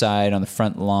outside on the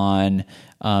front lawn,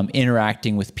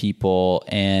 interacting with people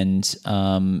and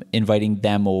inviting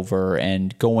them over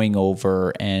and going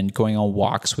on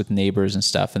walks with neighbors and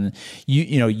stuff. And,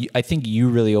 I think you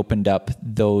really opened up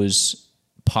those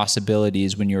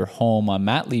possibilities when you were home on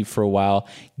mat leave for a while,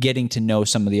 getting to know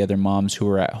some of the other moms who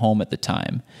were at home at the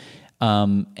time.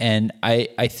 And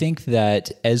I think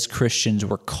that as Christians,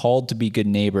 we're called to be good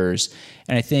neighbors.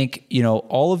 And I think,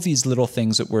 all of these little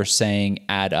things that we're saying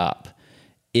add up.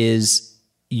 Is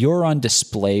you're on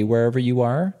display wherever you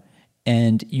are,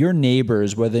 and your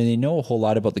neighbors, whether they know a whole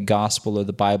lot about the gospel or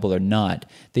the Bible or not,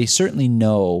 they certainly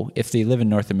know, if they live in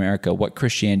North America, what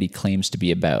Christianity claims to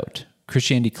be about.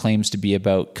 Christianity claims to be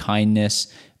about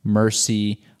kindness,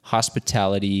 mercy,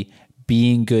 hospitality,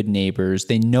 being good neighbors.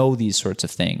 They know these sorts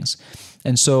of things.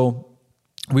 And so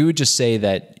we would just say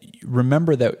that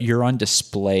remember that you're on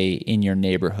display in your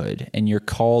neighborhood and you're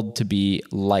called to be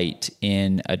light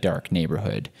in a dark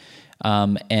neighborhood.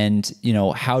 And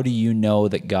how do you know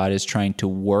that God is trying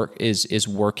to is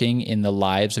working in the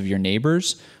lives of your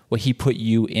neighbors? Well, he put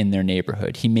you in their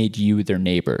neighborhood. He made you their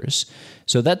neighbors.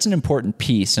 So that's an important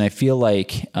piece. And I feel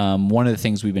like one of the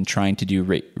things we've been trying to do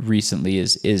recently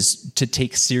is to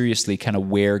take seriously kind of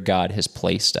where God has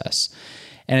placed us.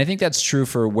 And I think that's true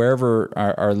for wherever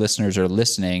our listeners are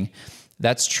listening.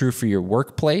 That's true for your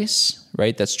workplace,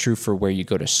 right? That's true for where you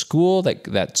go to school.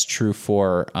 That's true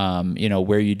for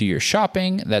where you do your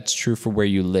shopping. That's true for where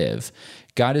you live.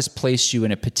 God has placed you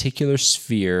in a particular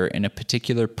sphere, in a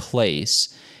particular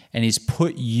place, and he's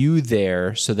put you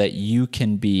there so that you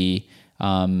can be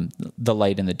the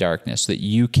light in the darkness, so that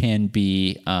you can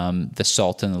be the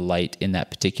salt and the light in that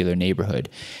particular neighborhood.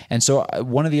 And so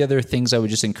one of the other things I would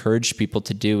just encourage people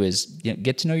to do is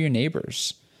get to know your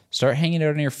neighbors. Start hanging out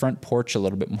on your front porch a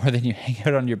little bit more than you hang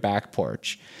out on your back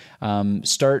porch.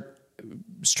 Start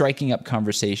striking up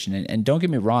conversation. And don't get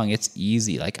me wrong, it's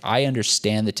easy. Like, I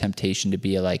understand the temptation to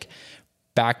be a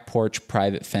back porch,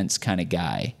 private fence kind of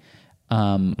guy.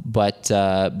 But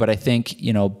I think,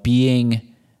 being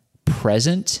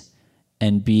present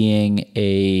and being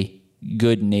a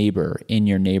good neighbor in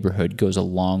your neighborhood goes a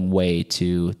long way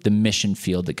to the mission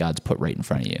field that God's put right in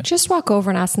front of you. Just walk over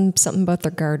and ask them something about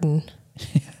their garden.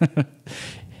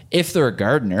 If they're a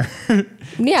gardener.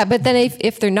 Yeah, but then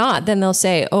if they're not, then they'll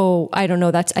say, oh, I don't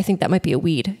know, I think that might be a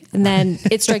weed. And then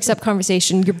it strikes up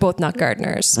conversation. You're both not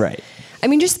gardeners. Right. I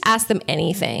mean, just ask them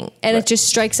anything and It just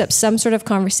strikes up some sort of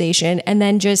conversation and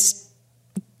then just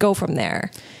go from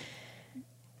there.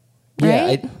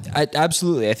 Right? Yeah, I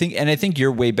absolutely. I think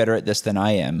you're way better at this than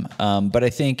I am. But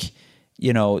I think,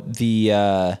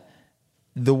 the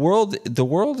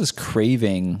world is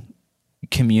craving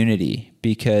community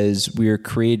because we're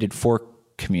created for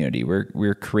community.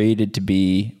 We're created to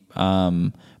be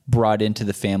brought into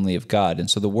the family of God. And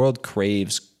so the world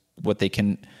craves what they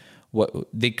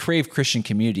crave Christian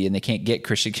community, and they can't get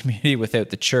Christian community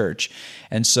without the church.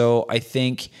 And so I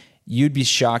think you'd be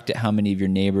shocked at how many of your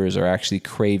neighbors are actually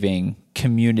craving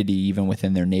community even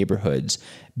within their neighborhoods.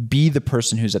 Be the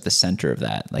person who's at the center of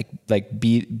that. Like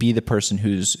be the person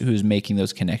who's making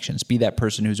those connections. Be that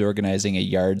person who's organizing a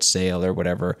yard sale or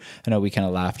whatever. I know we kind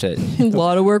of laughed at a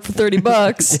lot of work for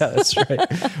 $30. Yeah, that's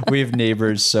right. We have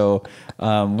neighbors, so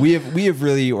we have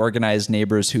really organized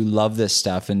neighbors who love this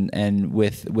stuff. And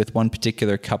with one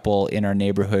particular couple in our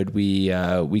neighborhood, we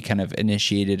kind of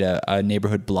initiated a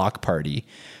neighborhood block party.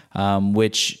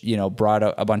 Which, brought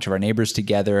a bunch of our neighbors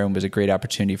together and was a great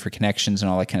opportunity for connections and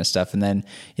all that kind of stuff. And then,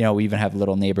 we even have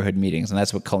little neighborhood meetings, and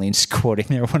that's what Colleen's quoting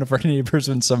there. One of our neighbors,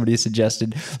 when somebody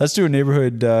suggested, let's do a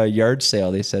neighborhood yard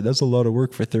sale, they said, that's a lot of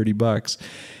work for $30.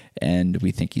 and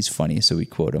we think he's funny, so we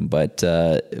quote him. But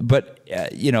I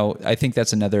think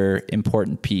that's another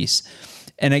important piece.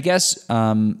 And I guess,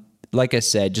 like I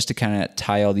said, just to kind of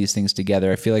tie all these things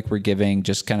together, I feel like we're giving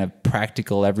just kind of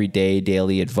practical, everyday,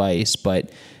 daily advice,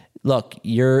 but look,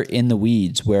 you're in the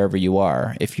weeds wherever you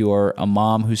are. If you're a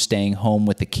mom who's staying home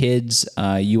with the kids,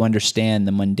 you understand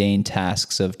the mundane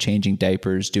tasks of changing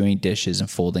diapers, doing dishes, and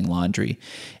folding laundry.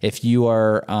 If you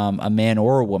are a man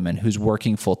or a woman who's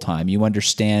working full time, you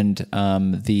understand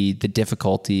the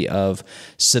difficulty of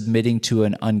submitting to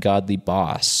an ungodly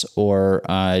boss, or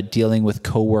dealing with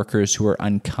coworkers who are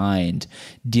unkind,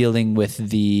 dealing with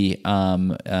the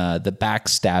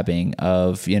backstabbing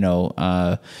of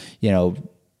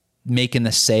making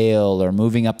the sale or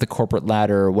moving up the corporate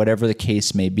ladder, or whatever the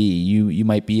case may be. You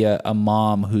might be a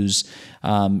mom who's,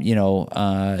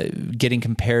 getting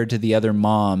compared to the other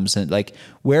moms, and like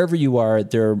wherever you are,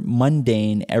 there are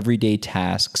mundane, everyday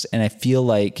tasks. And I feel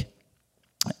like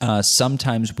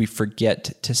sometimes we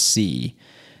forget to see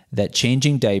that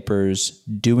changing diapers,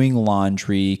 doing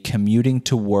laundry, commuting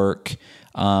to work,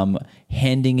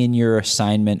 handing in your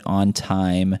assignment on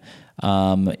time,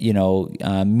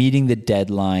 meeting the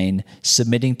deadline,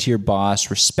 submitting to your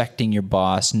boss, respecting your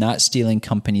boss, not stealing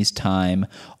company's time.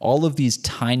 All of these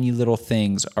tiny little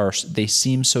things they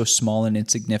seem so small and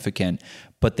insignificant,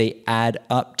 but they add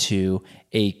up to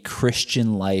a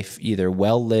Christian life, either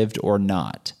well lived or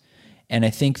not. And I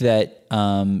think that,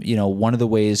 one of the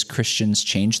ways Christians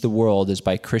change the world is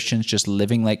by Christians just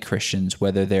living like Christians,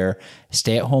 whether they're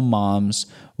stay-at-home moms,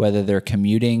 whether they're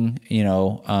commuting,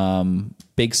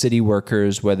 big city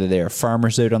workers, whether they are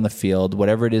farmers out on the field,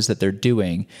 whatever it is that they're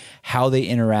doing, how they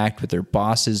interact with their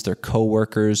bosses, their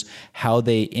coworkers, how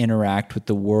they interact with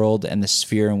the world and the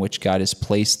sphere in which God has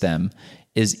placed them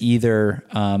is either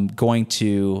going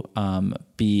to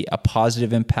be a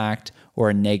positive impact or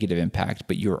a negative impact,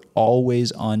 but you're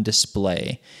always on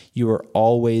display. You are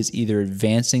always either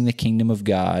advancing the kingdom of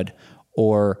God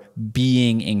or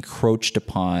being encroached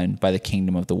upon by the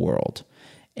kingdom of the world.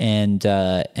 And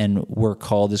we're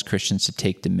called as Christians to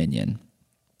take dominion.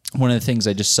 One of the things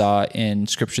I just saw in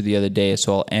scripture the other day,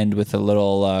 so I'll end with a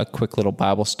little quick little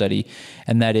Bible study,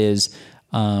 and that is,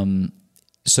 I'm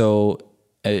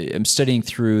studying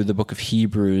through the book of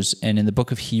Hebrews, and in the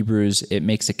book of Hebrews, it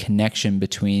makes a connection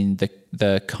between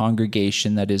the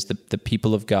congregation, that is the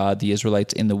people of God, the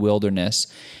Israelites in the wilderness,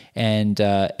 and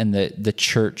the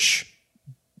church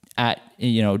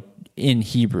in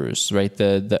Hebrews, right?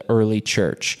 The early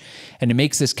church. And it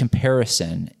makes this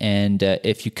comparison. And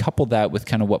if you couple that with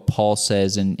kind of what Paul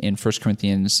says in 1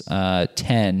 Corinthians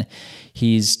 10,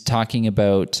 he's talking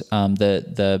about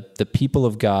the people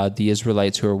of God, the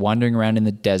Israelites who are wandering around in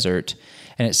the desert.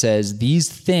 And it says, these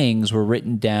things were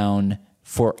written down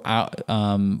for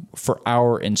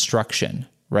our instruction,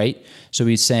 right? So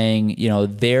he's saying,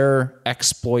 their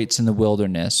exploits in the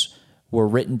wilderness were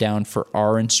written down for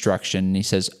our instruction. And he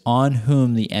says, on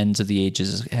whom the ends of the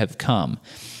ages have come.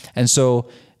 And so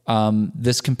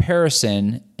this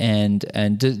comparison, and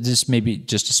this may be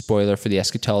just a spoiler for the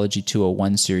Eschatology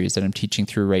 201 series that I'm teaching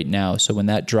through right now. So when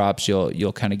that drops,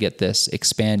 you'll kind of get this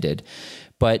expanded.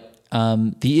 But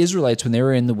the Israelites, when they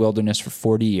were in the wilderness for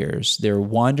 40 years, they were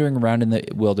wandering around in the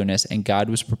wilderness, and God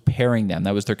was preparing them.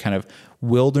 That was their kind of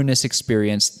wilderness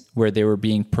experience where they were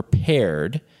being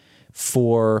prepared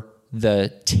for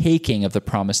the taking of the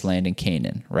promised land in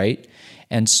Canaan, right?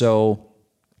 And so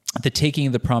the taking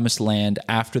of the promised land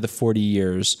after the 40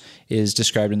 years is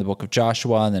described in the book of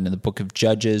Joshua and then in the book of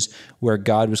Judges, where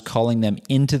God was calling them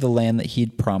into the land that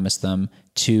he'd promised them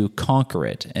to conquer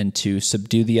it and to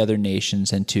subdue the other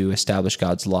nations and to establish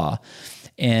God's law.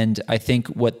 And I think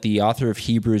what the author of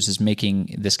Hebrews is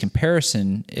making this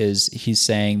comparison is he's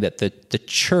saying that the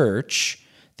church,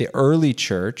 the early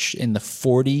church, in the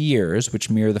 40 years,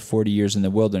 which mirror the 40 years in the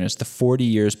wilderness, the 40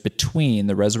 years between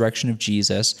the resurrection of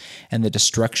Jesus and the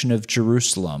destruction of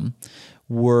Jerusalem,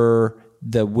 were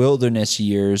the wilderness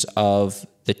years of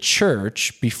the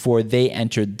church before they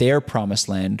entered their promised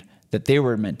land that they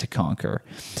were meant to conquer.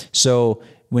 So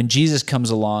when Jesus comes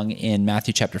along in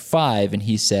Matthew chapter 5 and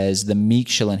he says, the meek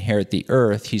shall inherit the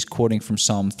earth, he's quoting from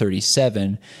Psalm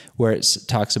 37, where it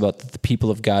talks about that the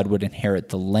people of God would inherit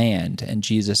the land, and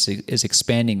Jesus is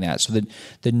expanding that. So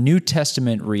the New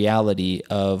Testament reality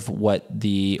of what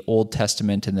the Old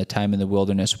Testament and the time in the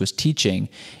wilderness was teaching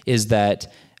is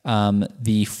that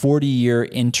the 40-year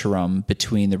interim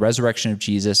between the resurrection of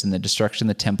Jesus and the destruction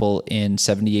of the temple in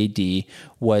 70 AD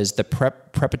was the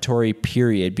preparatory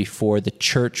period before the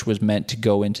church was meant to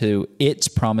go into its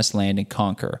promised land and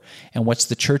conquer. And what's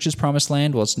the church's promised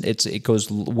land? Well, it goes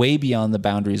way beyond the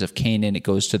boundaries of Canaan. It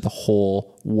goes to the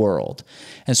whole world.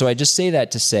 And so I just say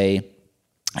that to say,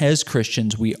 as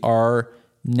Christians, we are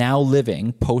now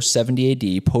living post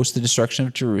 70 AD, post the destruction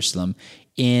of Jerusalem,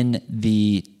 in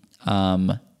the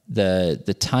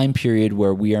time period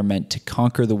where we are meant to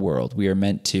conquer the world. We are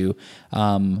meant to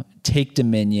take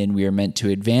dominion. We are meant to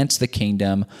advance the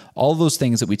kingdom. All those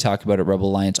things that we talk about at Rebel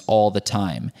Alliance all the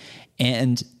time.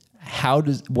 And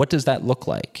what does that look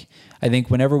like? I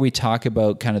think whenever we talk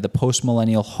about kind of the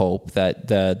post-millennial hope that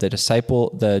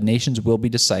the nations will be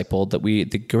discipled, that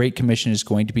the Great Commission is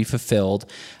going to be fulfilled,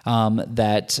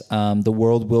 that the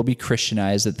world will be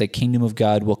Christianized, that the kingdom of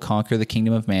God will conquer the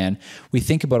kingdom of man, we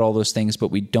think about all those things, but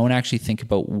we don't actually think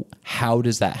about how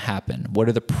does that happen? What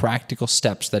are the practical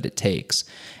steps that it takes?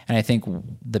 And I think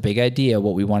the big idea,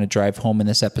 what we want to drive home in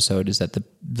this episode, is that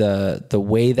the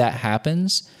way that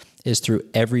happens is through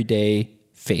everyday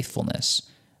faithfulness.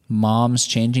 Moms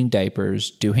changing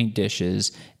diapers, doing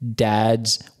dishes,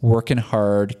 dads working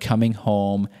hard, coming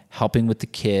home, helping with the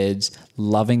kids,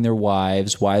 loving their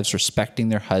wives respecting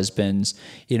their husbands,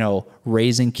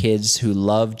 raising kids who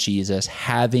love Jesus,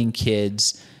 having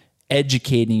kids,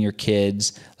 educating your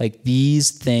kids. Like,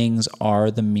 these things are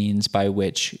the means by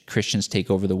which Christians take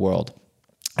over the world.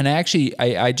 And I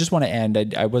just want to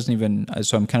end, I wasn't even,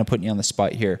 so I'm kind of putting you on the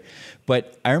spot here,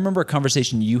 but I remember a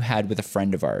conversation you had with a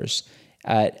friend of ours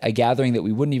at a gathering that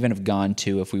we wouldn't even have gone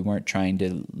to if we weren't trying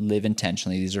to live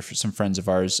intentionally. These are some friends of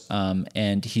ours,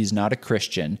 and he's not a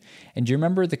Christian. And do you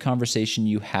remember the conversation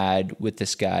you had with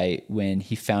this guy when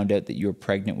he found out that you were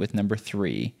pregnant with number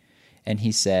 3? And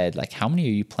he said, like, how many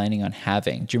are you planning on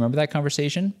having? Do you remember that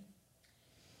conversation?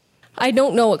 I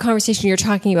don't know what conversation you're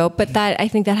talking about, but I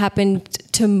think that happened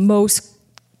to most.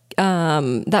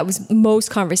 That was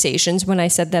most conversations when I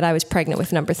said that I was pregnant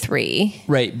with number 3.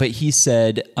 Right. But he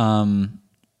said,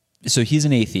 so he's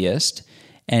an atheist,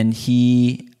 and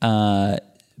he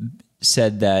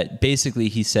said that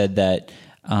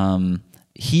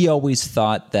he always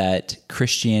thought that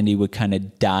Christianity would kind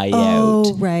of die out.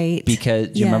 Oh, right. Because,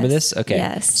 do you remember this? Okay.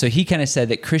 Yes. So he kind of said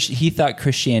that he thought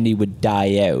Christianity would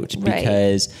die out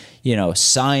because,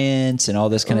 science and all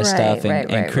this kind of stuff.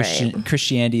 And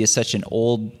Christianity is such an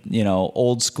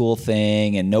old school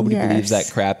thing, and nobody believes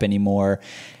that crap anymore.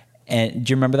 And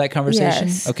do you remember that conversation?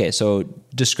 Yes. Okay. So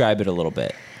describe it a little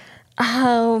bit.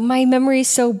 Oh, my memory is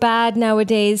so bad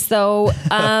nowadays, though.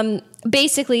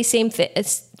 Basically, same thing.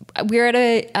 We were at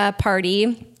a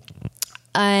party,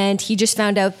 and he just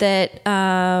found out that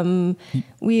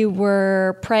we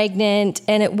were pregnant,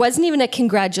 and it wasn't even a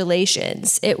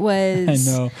congratulations. It was.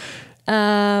 I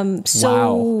know.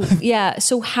 Wow. Yeah.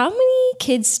 So how many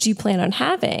kids do you plan on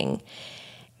having?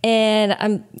 And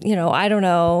I don't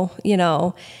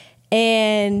know,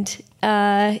 and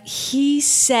he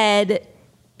said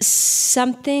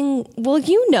something. Well,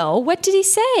 what did he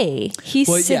say? He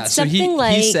said something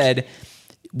like, he said,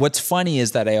 what's funny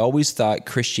is that I always thought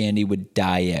Christianity would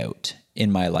die out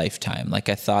in my lifetime. Like,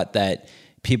 I thought that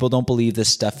people don't believe this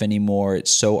stuff anymore. It's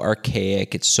so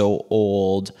archaic. It's so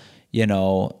old. We've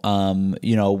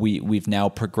now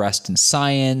progressed in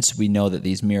science. We know that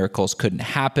these miracles couldn't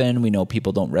happen. We know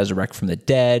people don't resurrect from the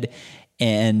dead.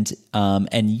 And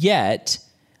yet,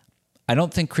 I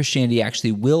don't think Christianity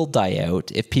actually will die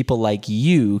out if people like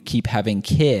you keep having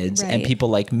kids, and people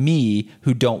like me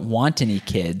who don't want any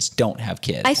kids don't have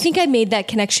kids. I think I made that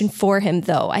connection for him,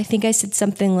 though. I think I said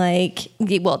something like,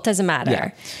 well, it doesn't matter.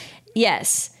 Yeah.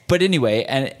 Yes. But anyway,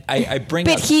 and I bring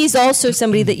but up... he's also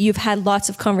somebody that you've had lots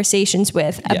of conversations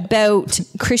with about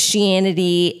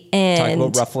Christianity and...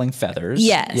 Talk about ruffling feathers.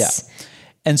 Yes. Yeah.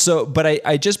 And so, but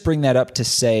I just bring that up to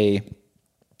say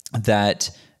that,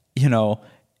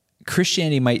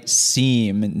 Christianity might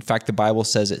seem, in fact, the Bible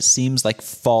says it seems like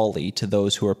folly to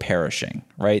those who are perishing,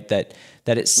 right? That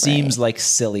it seems like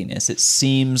silliness. It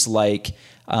seems like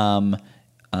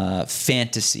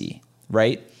fantasy,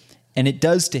 right? And it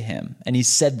does to him. And he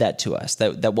said that to us,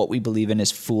 that what we believe in is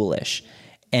foolish.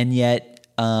 And yet,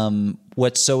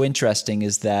 what's so interesting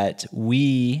is that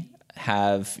we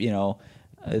have,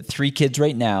 3 kids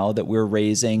right now that we're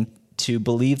raising to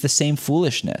believe the same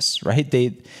foolishness, right?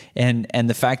 And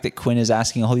the fact that Quinn is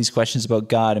asking all these questions about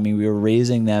God, I mean, we were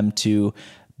raising them to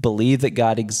believe that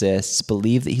God exists,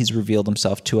 believe that he's revealed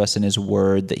himself to us in his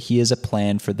word, that he has a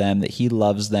plan for them, that he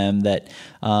loves them, that,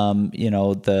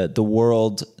 the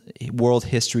world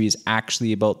history is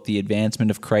actually about the advancement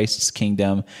of Christ's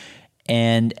kingdom.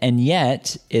 And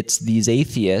yet it's these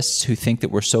atheists who think that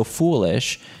we're so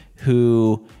foolish,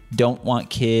 who don't want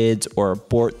kids or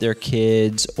abort their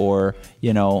kids or,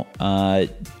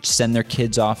 send their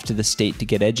kids off to the state to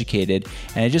get educated.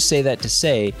 And I just say that to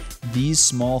say these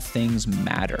small things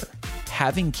matter.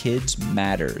 Having kids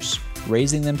matters.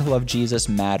 Raising them to love Jesus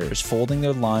matters. Folding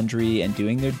their laundry and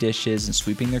doing their dishes and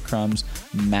sweeping their crumbs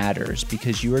matters,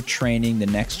 because you are training the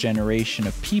next generation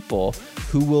of people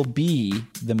who will be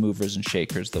the movers and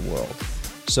shakers of the world.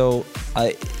 So,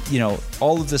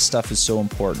 all of this stuff is so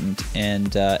important,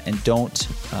 and don't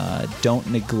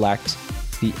neglect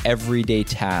the everyday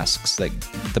tasks that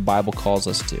the Bible calls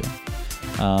us to,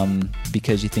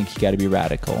 because you think you got to be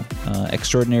radical.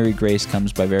 Extraordinary grace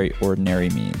comes by very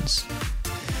ordinary means.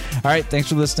 All right, thanks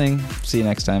for listening. See you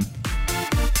next time.